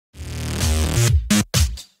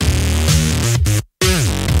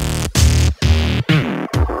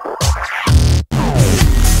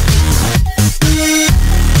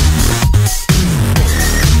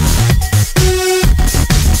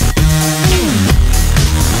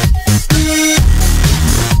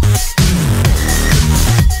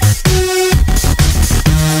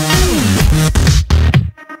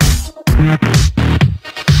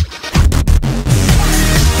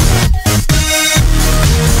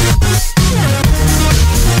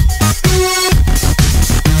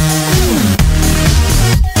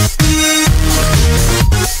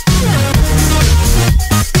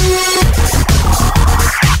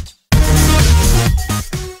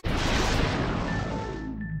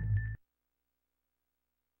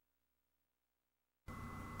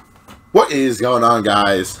What is going on,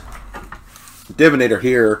 guys? Devinator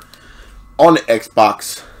here on the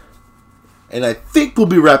Xbox, and I think we'll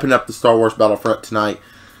be wrapping up the Star Wars Battlefront tonight.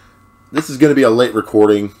 This is going to be a late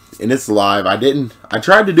recording, and it's live. I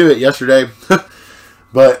tried to do it yesterday,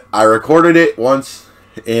 but I recorded it once,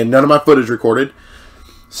 and none of my footage recorded.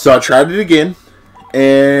 So I tried it again,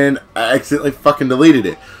 and I accidentally fucking deleted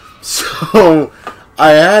it. So I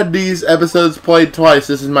had these episodes played twice.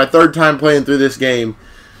 This is my third time playing through this game.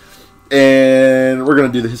 And we're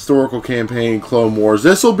going to do the historical campaign, Clone Wars.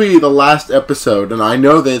 This will be the last episode, and I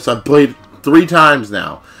know this. I've played 3 times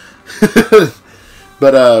now.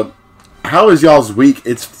 But, how is y'all's week?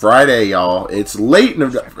 It's Friday, y'all. It's late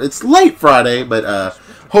Friday, but,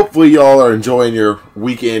 hopefully y'all are enjoying your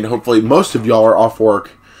weekend. Hopefully most of y'all are off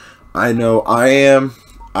work. I know I am.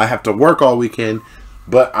 I have to work all weekend,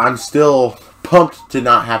 but I'm still pumped to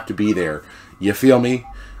not have to be there. You feel me?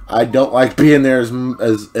 I don't like being there as I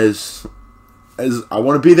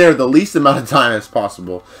want to be there the least amount of time as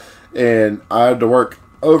possible. And I had to work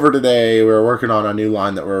over today. We were working on a new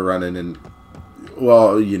line that we're running, and,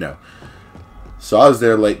 well, you know. So I was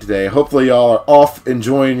there late today. Hopefully y'all are off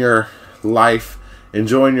enjoying your life,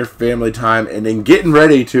 enjoying your family time, and then getting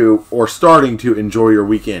ready to, or starting to enjoy your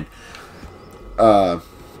weekend. That's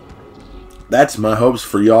my hopes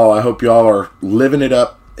for y'all. I hope y'all are living it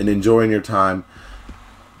up and enjoying your time.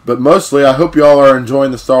 But mostly, I hope y'all are enjoying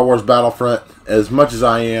the Star Wars Battlefront as much as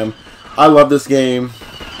I am. I love this game.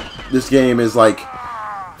 This game is like,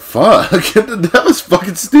 fuck, that was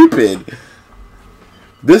fucking stupid.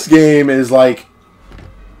 This game is like,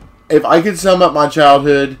 if I could sum up my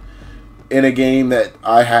childhood in a game that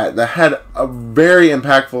had a very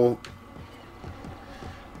impactful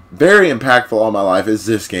on my life, is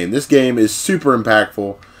this game. This game is super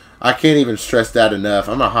impactful. I can't even stress that enough.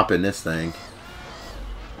 I'm gonna hop in this thing.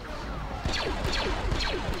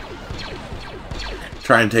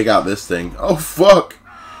 Try and take out this thing. Oh, fuck.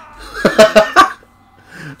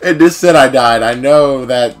 It just said I died. I know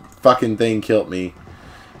that fucking thing killed me.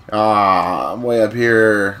 I'm way up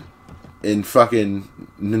here in fucking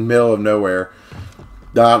the middle of nowhere.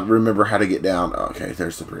 Don't remember how to get down. Okay,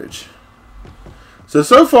 there's the bridge.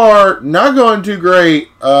 So far, not going too great.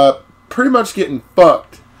 Pretty much getting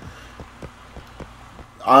fucked.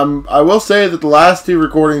 I will say that the last 2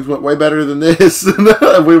 recordings went way better than this.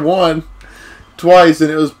 We won twice, and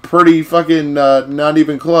it was pretty fucking not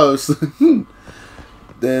even close.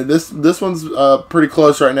 This one's pretty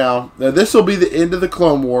close right now. Now, this will be the end of the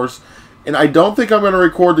Clone Wars, and I don't think I'm going to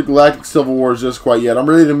record the Galactic Civil Wars just quite yet. I'm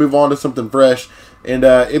ready to move on to something fresh. And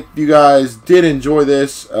if you guys did enjoy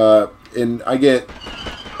this, and I get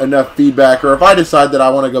enough feedback, or if I decide that I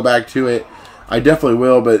want to go back to it, I definitely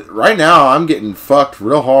will. But right now, I'm getting fucked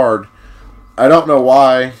real hard. I don't know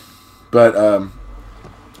why, but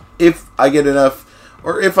if I get enough,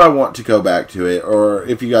 or if I want to go back to it, or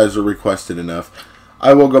if you guys are requested enough,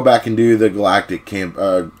 I will go back and do the Galactic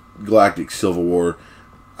Civil War.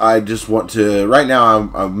 I just want to, right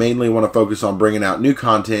now, I mainly want to focus on bringing out new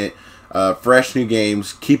content, fresh new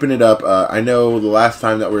games, keeping it up. I know the last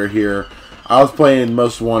time that we were here, I was playing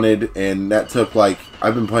Most Wanted, and that took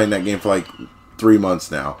I've been playing that game for 3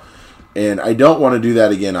 months now. And I don't want to do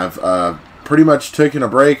that again. I've pretty much taken a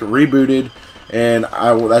break, rebooted, and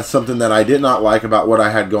that's something that I did not like about what I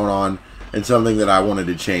had going on, and something that I wanted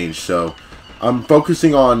to change. So I'm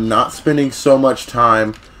focusing on not spending so much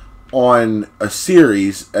time on a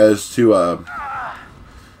series as to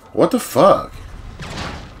what the fuck?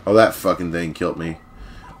 Oh, that fucking thing killed me.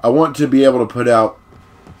 I want to be able to put out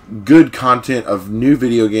good content of new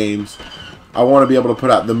video games. I want to be able to put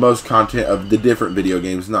out the most content of the different video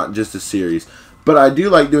games, not just a series. But I do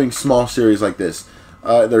like doing small series like this.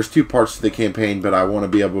 There's 2 parts to the campaign, but I want to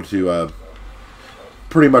be able to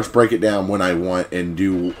pretty much break it down when I want and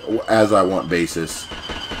do as I want basis.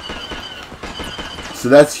 So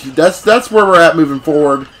that's where we're at moving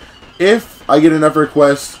forward. If I get enough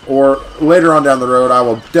requests, or later on down the road, I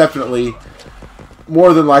will definitely,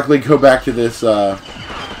 more than likely, go back to this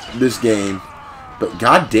this game. But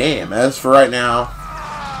goddamn, as for right now,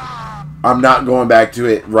 I'm not going back to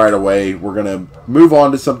it right away. We're gonna move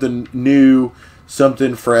on to something new,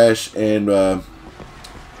 something fresh, and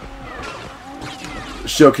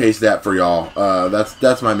showcase that for y'all.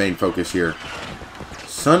 That's my main focus here.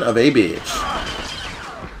 Son of a bitch.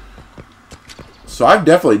 So I've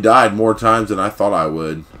definitely died more times than I thought I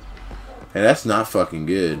would. And that's not fucking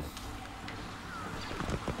good.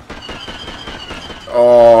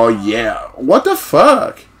 Oh, yeah. What the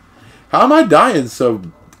fuck? How am I dying so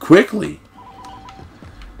quickly?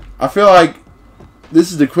 I feel like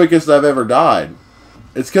this is the quickest I've ever died.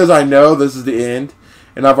 It's because I know this is the end,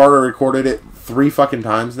 and I've already recorded it 3 fucking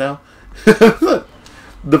times now.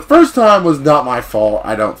 The first time was not my fault,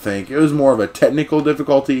 I don't think. It was more of a technical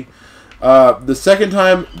difficulty. The second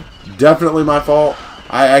time, definitely my fault.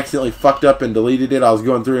 I accidentally fucked up and deleted it. I was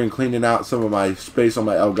going through and cleaning out some of my space on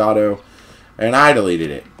my Elgato, and I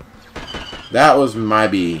deleted it. That was my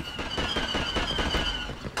B.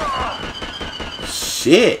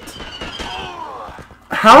 Shit.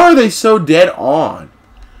 How are they so dead on?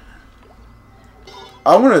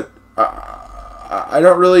 I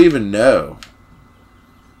don't really even know.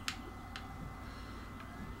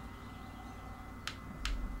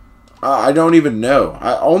 I don't even know.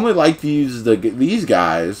 I only like to use these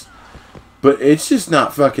guys, but it's just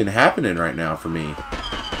not fucking happening right now for me.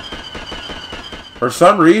 For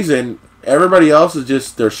some reason, everybody else is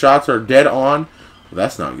just, their shots are dead on. Well,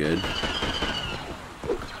 that's not good.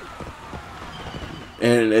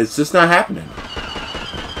 And it's just not happening.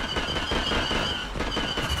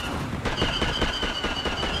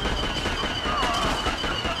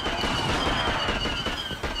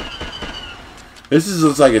 This is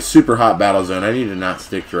just like a super hot battle zone. I need to not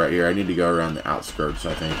stick to right here. I need to go around the outskirts,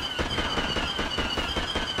 I think.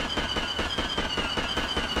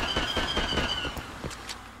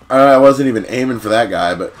 I wasn't even aiming for that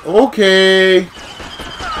guy, but okay.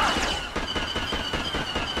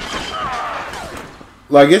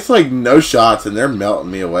 Like, it's like no shots, and they're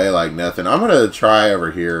melting me away like nothing. I'm going to try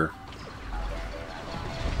over here.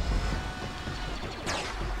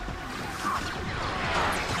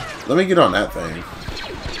 Let me get on that thing.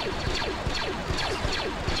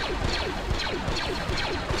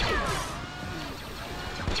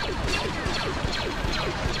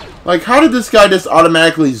 Like, how did this guy just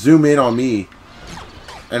automatically zoom in on me?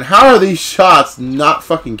 And how are these shots not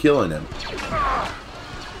fucking killing him?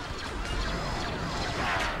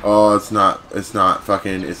 Oh, it's not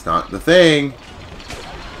the thing.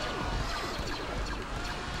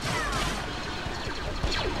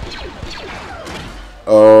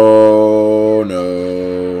 Oh,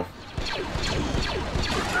 no.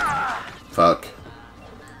 Fuck.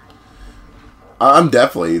 I'm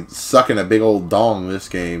definitely sucking a big old dong this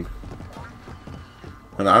game.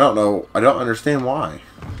 And I don't know, I don't understand why.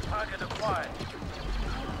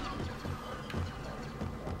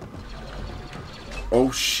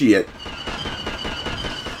 Oh, shit.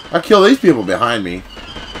 I kill these people behind me.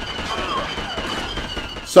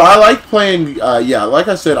 So I like playing, yeah, like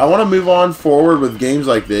I said, I want to move on forward with games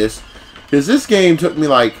like this. Because this game took me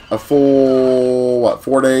like a full, what,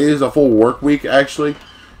 4 days? A full work week, actually.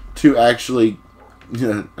 To actually,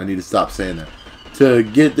 I need to stop saying that. To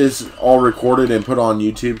get this all recorded and put on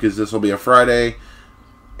YouTube. Because this will be a Friday.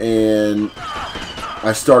 And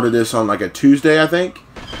I started this on like a Tuesday, I think.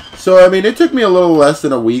 So, I mean, it took me a little less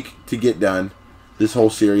than a week to get done. This whole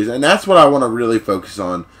series. And that's what I want to really focus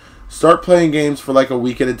on. Start playing games for like a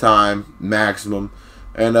week at a time, maximum,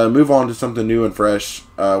 and move on to something new and fresh.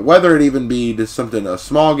 Whether it even be just something, a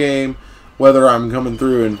small game, whether I'm coming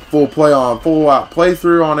through and full out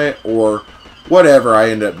playthrough on it, or whatever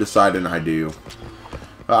I end up deciding I do.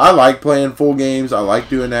 I like playing full games. I like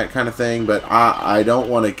doing that kind of thing, but I don't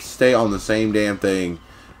want to stay on the same damn thing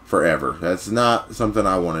forever. That's not something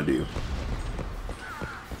I want to do.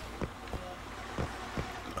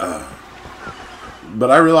 But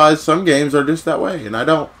I realize some games are just that way, and I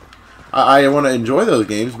don't. I want to enjoy those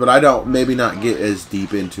games, but I don't. Maybe not get as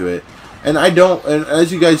deep into it, and I don't. And as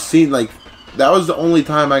you guys seen, like that was the only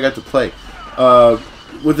time I got to play.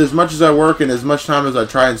 With as much as I work and as much time as I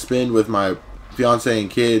try and spend with my fiance and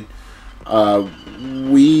kid, the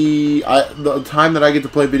time that I get to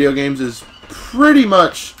play video games is pretty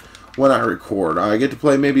much when I record. I get to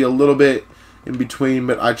play maybe a little bit in between,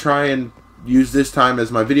 but I try and use this time as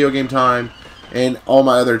my video game time. And all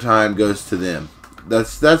my other time goes to them.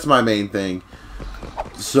 That's my main thing.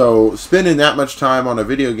 So spending that much time on a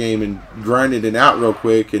video game and grinding it out real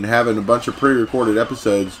quick and having a bunch of pre-recorded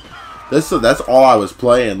episodes, that's all I was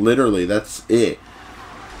playing. Literally, that's it.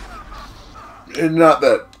 And not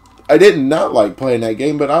that I did not like playing that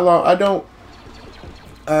game, but I don't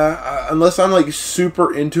unless I'm like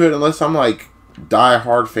super into it, unless I'm like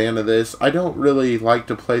die-hard fan of this, I don't really like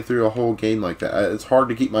to play through a whole game like that. It's hard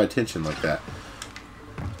to keep my attention like that.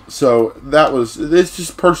 So it's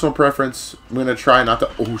just personal preference. I'm going to try not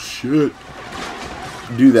to, oh shit,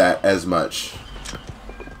 do that as much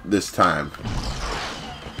this time.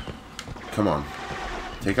 Come on.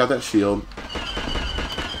 Take out that shield.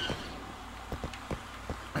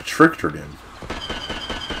 I tricked her then.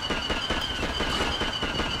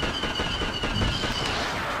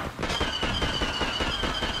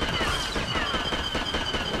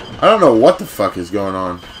 I don't know what the fuck is going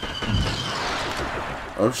on.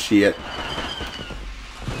 Oh, shit.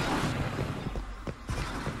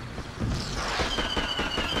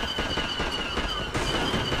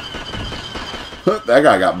 That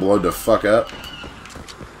guy got blown the fuck up.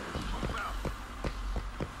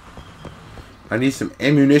 I need some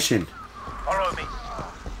ammunition. Follow me.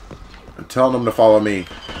 I'm telling them to follow me.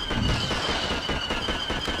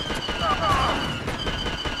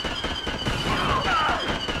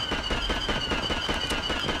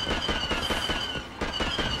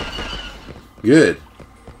 Good.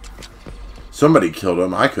 Somebody killed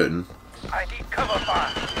him. I couldn't. I need cover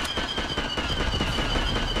fire.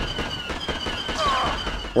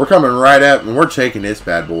 We're coming right up and we're taking this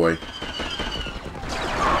bad boy.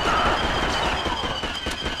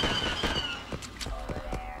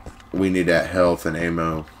 We need that health and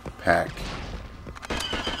ammo pack.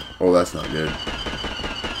 Oh, that's not good.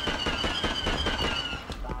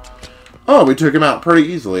 Oh, we took him out pretty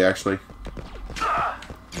easily, actually.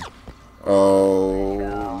 Oh,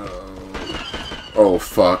 no. Oh,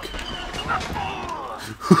 fuck.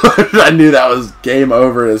 I knew that was game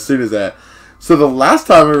over as soon as that. So the last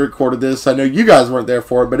time I recorded this, I know you guys weren't there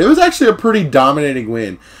for it, but it was actually a pretty dominating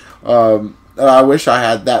win. I wish I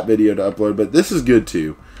had that video to upload, but this is good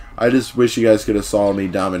too. I just wish you guys could have saw me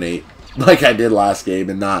dominate like I did last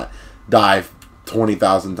game and not die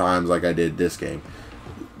 20,000 times like I did this game.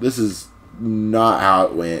 This is not how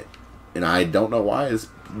it went, and I don't know why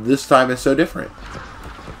this time it's so different.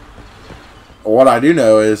 What I do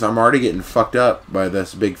know is I'm already getting fucked up by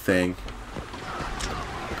this big thing.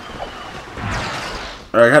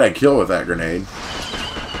 I got a kill with that grenade.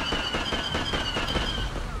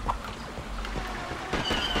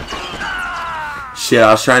 Shit,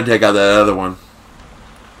 I was trying to take out that other one.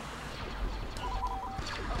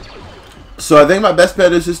 So I think my best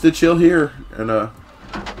bet is just to chill here and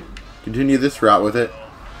continue this route with it.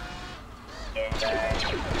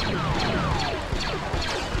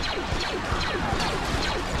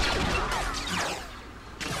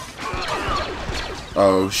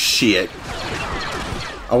 Oh shit.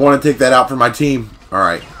 I want to take that out for my team.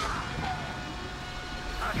 Alright.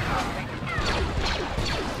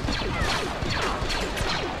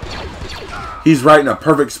 He's right in a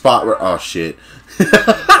perfect spot where... Oh, shit.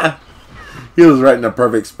 He was right in a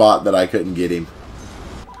perfect spot that I couldn't get him.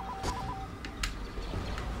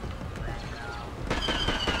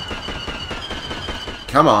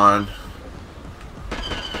 Come on.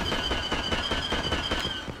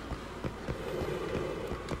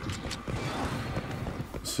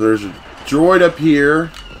 So there's a droid up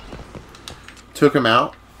here. Took him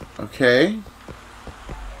out. Okay.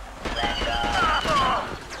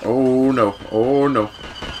 Oh no. Oh no.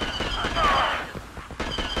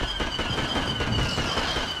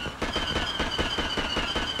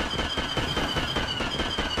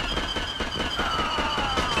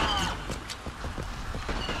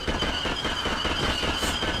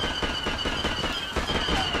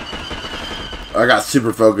 I got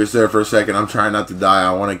super focused there for a second. I'm trying not to die.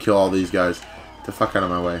 I want to kill all these guys. Get the fuck out of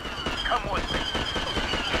my way. Come with me.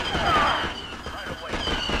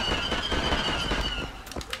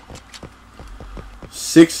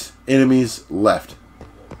 6 enemies left.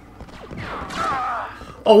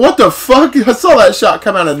 Oh, what the fuck? I saw that shot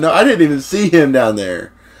come out of no... I didn't even see him down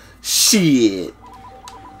there. Shit.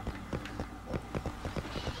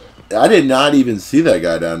 I did not even see that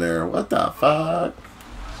guy down there. What the fuck?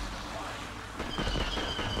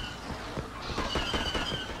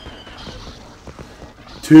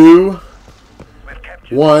 Two,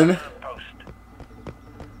 1.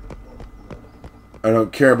 I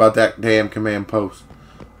don't care about that damn command post.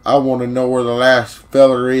 I want to know where the last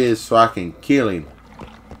feller is so I can kill him.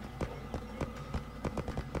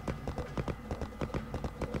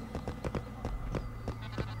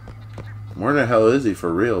 Where the hell is he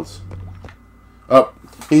for reals? Oh,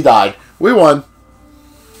 he died. We won.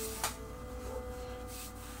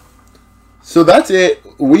 So that's it.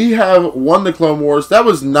 We have won the Clone Wars. That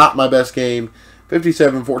was not my best game.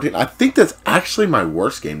 57-14. I think that's actually my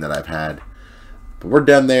worst game that I've had. But we're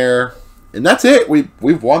done there. And that's it. We've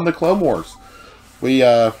won the Clone Wars. We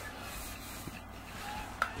done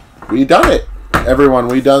it. Everyone,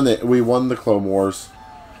 we done it. We won the Clone Wars.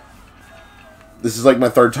 This is like my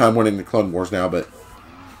 3rd time winning the Clone Wars now, but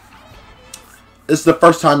this is the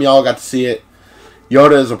first time y'all got to see it.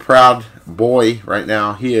 Yoda is a proud boy right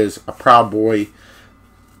now. He is a proud boy.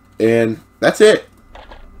 And that's it.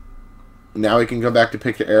 Now we can go back to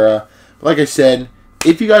pick the era. But like I said,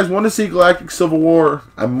 if you guys want to see Galactic Civil War,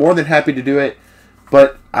 I'm more than happy to do it.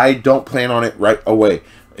 But I don't plan on it right away.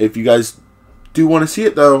 If you guys do want to see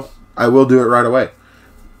it, though, I will do it right away.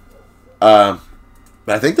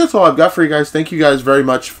 I think that's all I've got for you guys. Thank you guys very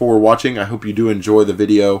much for watching. I hope you do enjoy the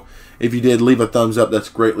video. If you did, leave a thumbs up. That's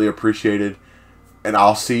greatly appreciated. And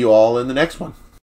I'll see you all in the next one.